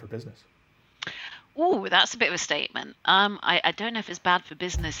and bad for business? Oh, that's a bit of a statement. I don't know if it's bad for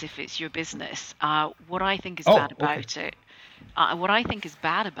business if it's your business. What I think is bad about it, what I think is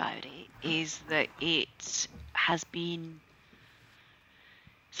bad about it is that it has been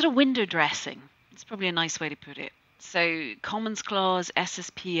sort of window dressing. It's probably a nice way to put it. So Commons Clause,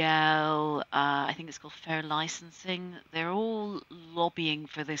 SSPL, I think it's called fair licensing. They're all lobbying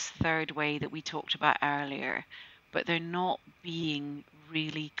for this third way that we talked about earlier, but they're not being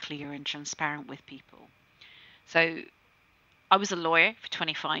really clear and transparent with people. So I was a lawyer for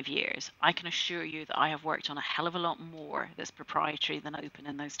 25 years. I can assure you that I have worked on a hell of a lot more that's proprietary than open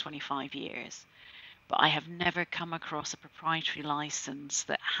in those 25 years. But I have never come across a proprietary license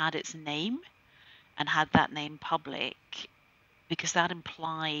that had its name and had that name public, because that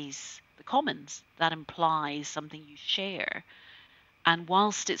implies the commons. That implies something you share. And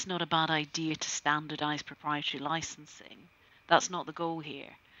whilst it's not a bad idea to standardize proprietary licensing, that's not the goal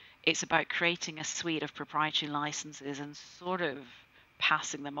here. It's about creating a suite of proprietary licenses and sort of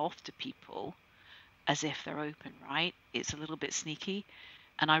passing them off to people as if they're open, right? It's a little bit sneaky,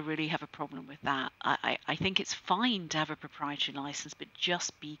 and I really have a problem with that. I think it's fine to have a proprietary license, but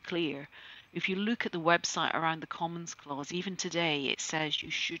just be clear. If you look at the website around the Commons Clause, even today, it says you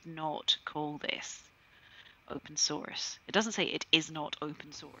should not call this open source. It doesn't say it is not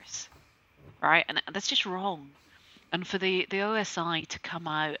open source, right? And that's just wrong. And for the OSI to come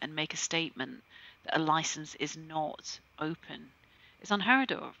out and make a statement that a license is not open is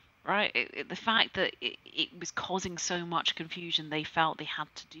unheard of, right? The fact that it was causing so much confusion, they felt they had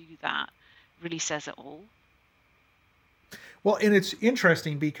to do that, really says it all. Well, and it's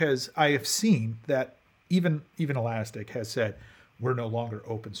interesting because I have seen that even Elastic has said we're no longer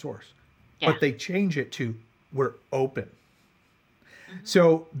open source, but they change it to we're open. Mm-hmm.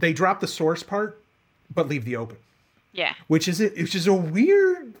 So they drop the source part, but leave the open. Yeah. Which is a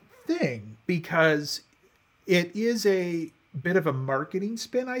weird thing because it is a bit of a marketing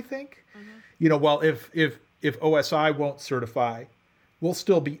spin, I think. Mm-hmm. Well, if OSI won't certify, we'll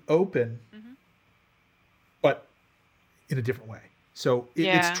still be open, but in a different way. So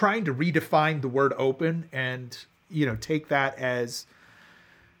it's trying to redefine the word open and, take that as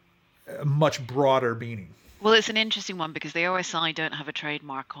a much broader meaning. Well, it's an interesting one because the OSI don't have a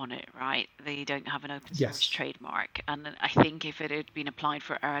trademark on it, right? They don't have an open source trademark. And I think if it had been applied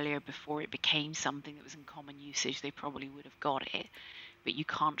for earlier, before it became something that was in common usage, they probably would have got it. But you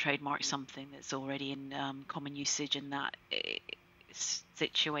can't trademark something that's already in common usage in that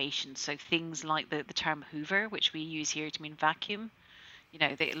situation. So things like the term Hoover, which we use here to mean vacuum,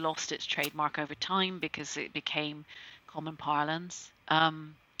 they lost its trademark over time because it became common parlance.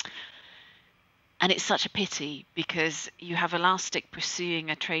 And it's such a pity because you have Elastic pursuing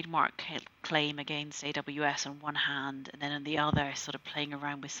a trademark claim against AWS on one hand, and then on the other sort of playing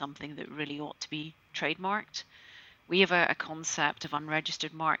around with something that really ought to be trademarked. We have a concept of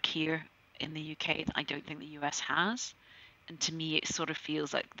unregistered mark here in the UK that I don't think the US has. And to me, it sort of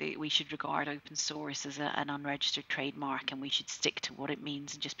feels like we should regard open source as an unregistered trademark, and we should stick to what it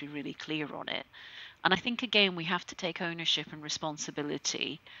means and just be really clear on it. And I think, again, we have to take ownership and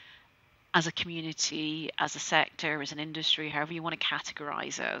responsibility as a community, as a sector, as an industry, however you want to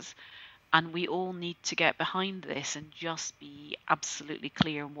categorize us. And we all need to get behind this and just be absolutely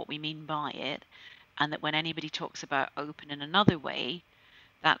clear on what we mean by it. And that when anybody talks about open in another way,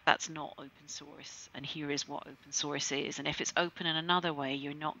 that's not open source. And here is what open source is. And if it's open in another way,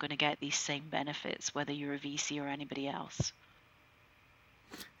 you're not going to get these same benefits, whether you're a VC or anybody else.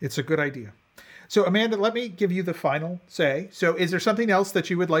 It's a good idea. So Amanda, let me give you the final say. So is there something else that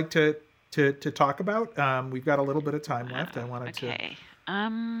you would like to talk about? We've got a little bit of time left. I wanted to. Okay.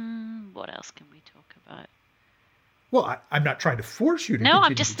 What else can we talk about? Well, I'm not trying to force you to. No,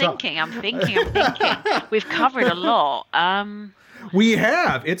 I'm just thinking. I'm thinking. We've covered a lot. We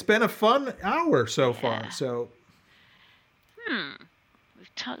have. It's been a fun hour so far. So.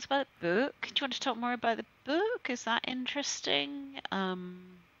 We've talked about the book. Do you want to talk more about the book? Is that interesting?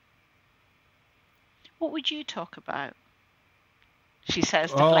 What would you talk about? She says,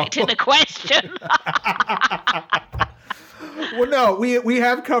 deflecting the question. Well, no, we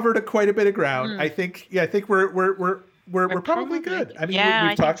have covered quite a bit of ground. I think we're probably good. I mean,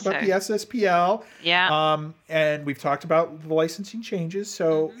 we've talked about the SSPL. Yeah. And we've talked about the licensing changes.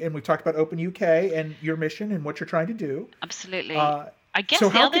 So, and we've talked about OpenUK and your mission and what you're trying to do. Absolutely. I guess so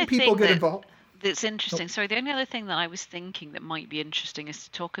the how other can people thing get involved? That's interesting. Sorry, the only other thing that I was thinking that might be interesting is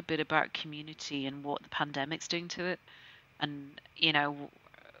to talk a bit about community and what the pandemic's doing to it, and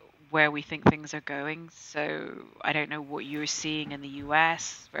where we think things are going. So I don't know what you're seeing in the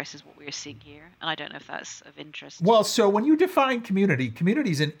US versus what we're seeing here. And I don't know if that's of interest to Well, you. so when you define community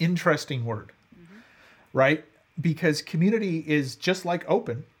is an interesting word, right? Because community is just like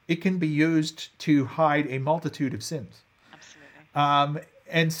open. It can be used to hide a multitude of sins. Absolutely.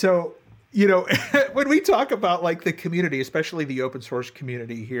 And so, you know, when we talk about like the community, especially the open source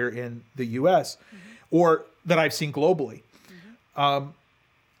community here in the US, or that I've seen globally,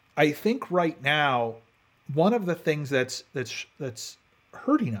 I think right now, one of the things that's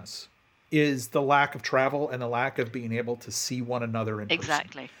hurting us is the lack of travel and the lack of being able to see one another in person.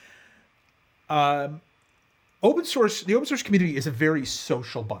 Exactly. The open source community is a very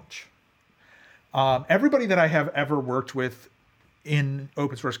social bunch. Everybody that I have ever worked with in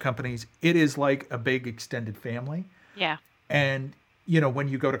open source companies, it is like a big extended family. Yeah. And, you know, when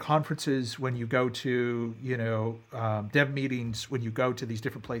you go to conferences, when you go to, you know, dev meetings, when you go to these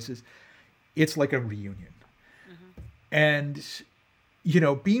different places, it's like a reunion. And, you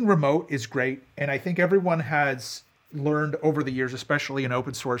know, being remote is great. And I think everyone has learned over the years, especially in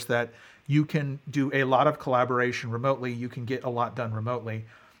open source, that you can do a lot of collaboration remotely. You can get a lot done remotely.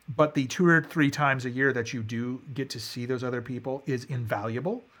 But the 2 or 3 times a year that you do get to see those other people is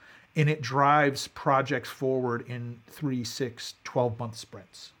invaluable. And it drives projects forward in 3, 6, 12-month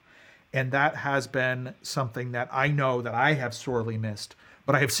sprints. And that has been something that I know that I have sorely missed,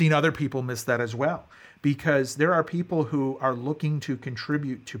 but I have seen other people miss that as well. Because there are people who are looking to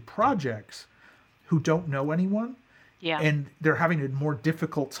contribute to projects who don't know anyone. Yeah. And they're having a more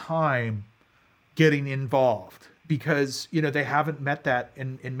difficult time getting involved because, you know, they haven't met that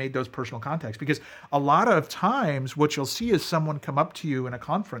and made those personal contacts. Because a lot of times what you'll see is someone come up to you in a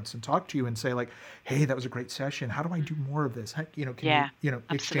conference and talk to you and say like, hey, that was a great session. How do I do more of this? You know, can you know,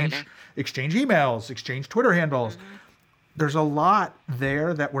 exchange emails, exchange Twitter handles. There's a lot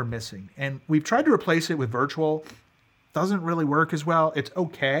there that we're missing. And we've tried to replace it with virtual. Doesn't really work as well. It's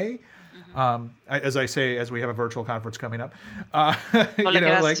okay. As I say, as we have a virtual conference coming up, Well, look at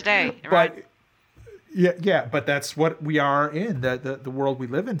us today, right? But yeah, but that's what we are in the world we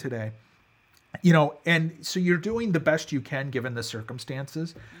live in today, you know. And so you're doing the best you can given the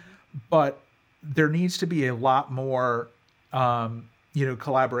circumstances, but there needs to be a lot more, you know,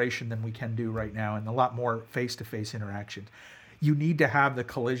 collaboration than we can do right now, and a lot more face-to-face interactions. You need to have the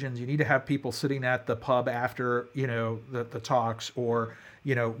collisions. You need to have people sitting at the pub after, you know, the talks, or,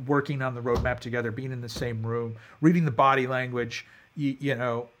 you know, working on the roadmap together, being in the same room, reading the body language, you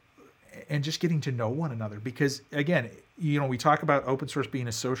know, and just getting to know one another. Because again, you know, we talk about open source being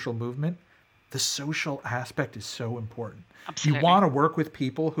a social movement. The social aspect is so important. Absolutely. You want to work with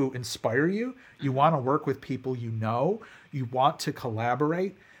people who inspire you. You want to work with people you know. You want to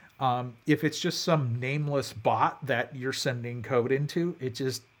collaborate. If it's just some nameless bot that you're sending code into, it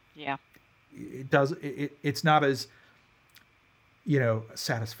just it's not as, you know,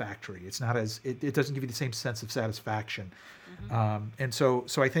 satisfactory. It's not as it doesn't give you the same sense of satisfaction. And so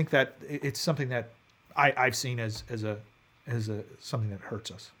I think that it's something that I've seen as something that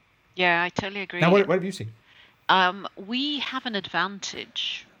hurts us. Yeah, I totally agree. Now, what have you seen? We have an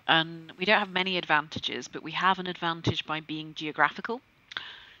advantage, and we don't have many advantages, but we have an advantage by being geographical.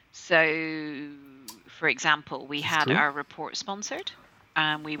 So, for example, we had our report sponsored,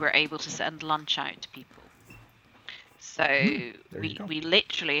 and we were able to send lunch out to people. So we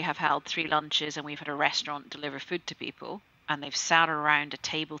literally have held 3 lunches, and we've had a restaurant deliver food to people, and they've sat around a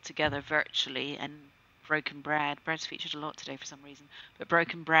table together virtually and broken bread. Bread's featured a lot today for some reason, but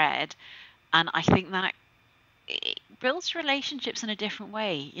broken bread. And I think that it builds relationships in a different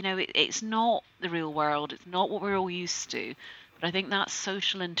way. You know, it's not the real world. It's not what we're all used to. But I think that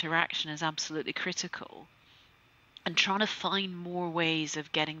social interaction is absolutely critical. And trying to find more ways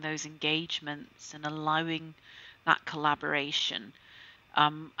of getting those engagements and allowing that collaboration.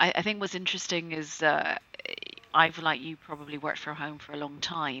 I think what's interesting is I've, like you, probably worked from home for a long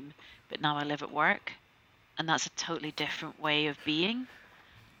time, but now I live at work. And that's a totally different way of being.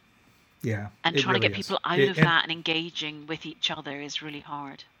 Yeah. And trying to get people out of that and engaging with each other is really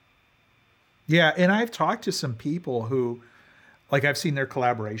hard. Yeah, and I've talked to some people who, like, I've seen their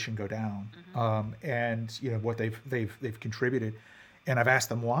collaboration go down, and you know what they've contributed, and I've asked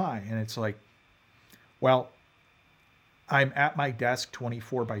them why, and it's like, well, I'm at my desk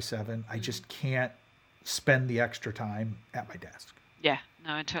 24/7. I just can't spend the extra time at my desk. Yeah,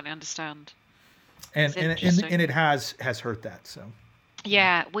 no, I totally understand. And it has hurt that. So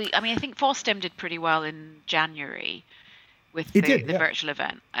yeah, I think FOSS did pretty well in January, with It the did, yeah. virtual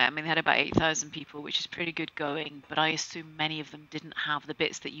event. I mean, they had about 8,000 people, which is pretty good going, but I assume many of them didn't have the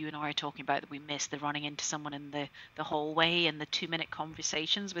bits that you and I are talking about that we missed, the running into someone in the hallway and the 2-minute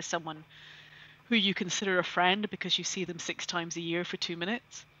conversations with someone who you consider a friend because you see them 6 times a year for 2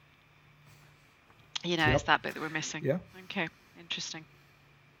 minutes. You know, it's that bit that we're missing. Yeah. Okay, interesting.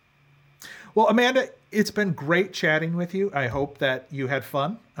 Well, Amanda, it's been great chatting with you. I hope that you had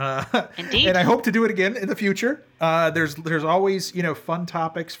fun. Indeed. And I hope to do it again in the future. There's always, fun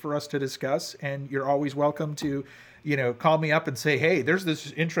topics for us to discuss, and you're always welcome to, call me up and say, hey, there's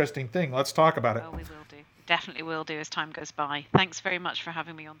this interesting thing. Let's talk about it. Oh, we will do. Definitely will do as time goes by. Thanks very much for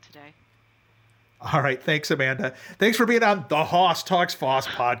having me on today. All right. Thanks, Amanda. Thanks for being on the HOSS Talks FOSS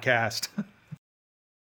podcast.